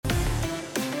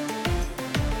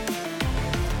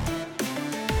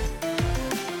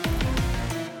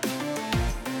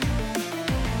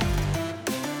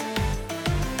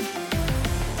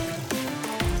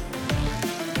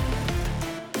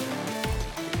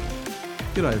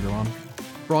G'day everyone,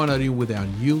 Brian O'Neill with our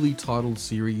newly titled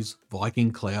series,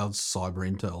 Viking Cloud's Cyber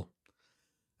Intel.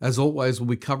 As always, we'll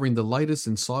be covering the latest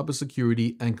in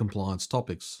cybersecurity and compliance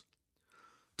topics.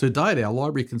 To date, our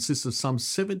library consists of some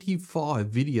 75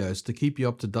 videos to keep you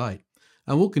up to date,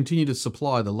 and we'll continue to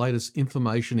supply the latest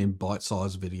information in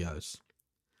bite-sized videos.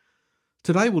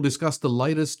 Today we'll discuss the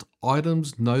latest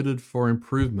Items Noted for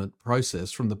Improvement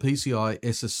process from the PCI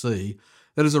SSC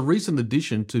that is a recent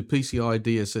addition to PCI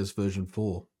DSS version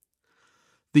 4.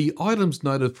 The Items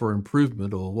Noted for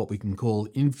Improvement, or what we can call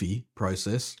INFI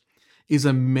process, is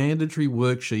a mandatory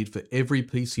worksheet for every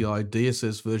PCI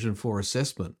DSS version 4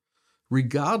 assessment,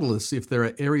 regardless if there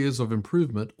are areas of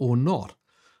improvement or not,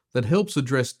 that helps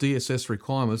address DSS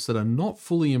requirements that are not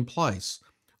fully in place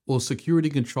or security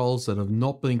controls that have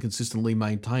not been consistently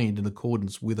maintained in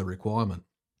accordance with a requirement.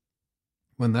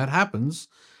 When that happens,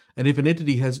 and if an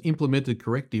entity has implemented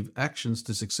corrective actions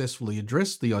to successfully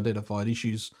address the identified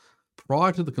issues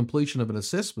prior to the completion of an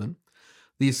assessment,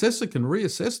 the assessor can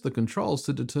reassess the controls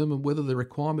to determine whether the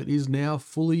requirement is now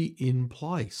fully in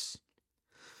place.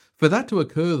 For that to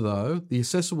occur, though, the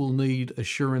assessor will need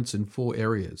assurance in 4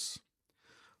 areas.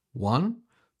 1.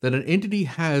 That an entity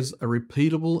has a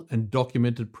repeatable and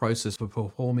documented process for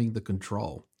performing the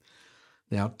control.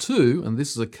 Now 2, and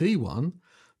this is a key one,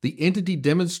 the entity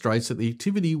demonstrates that the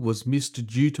activity was missed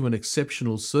due to an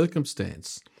exceptional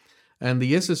circumstance, and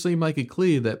the SSC make it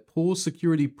clear that poor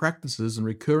security practices and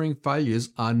recurring failures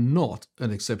are not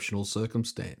an exceptional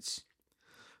circumstance.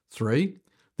 3,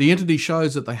 the entity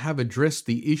shows that they have addressed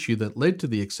the issue that led to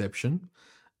the exception,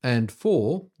 and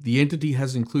 4, the entity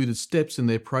has included steps in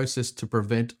their process to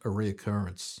prevent a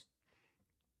reoccurrence.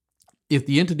 If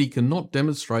the entity cannot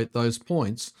demonstrate those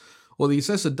points, or the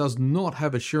assessor does not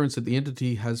have assurance that the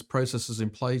entity has processes in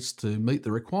place to meet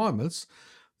the requirements,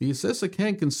 the assessor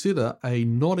can consider a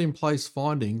not in place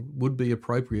finding would be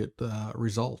appropriate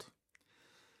result.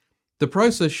 The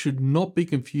process should not be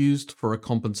confused for a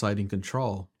compensating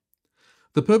control.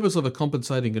 The purpose of a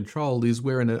compensating control is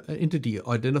where an entity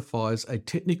identifies a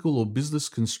technical or business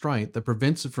constraint that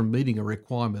prevents it from meeting a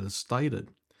requirement as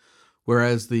stated,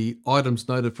 whereas the Items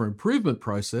Noted for Improvement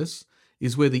process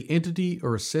is where the entity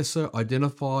or assessor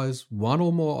identifies one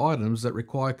or more items that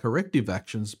require corrective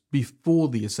actions before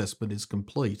the assessment is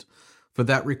complete for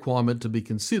that requirement to be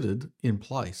considered in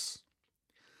place.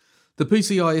 The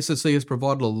PCI SSC has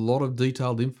provided a lot of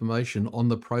detailed information on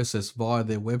the process via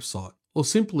their website, or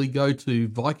simply go to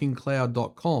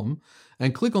vikingcloud.com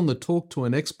and click on the Talk to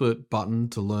an Expert button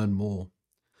to learn more.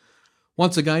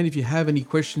 Once again, if you have any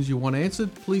questions you want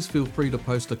answered, please feel free to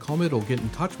post a comment or get in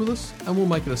touch with us, and we'll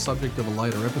make it a subject of a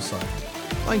later episode.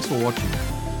 Thanks for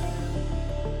watching.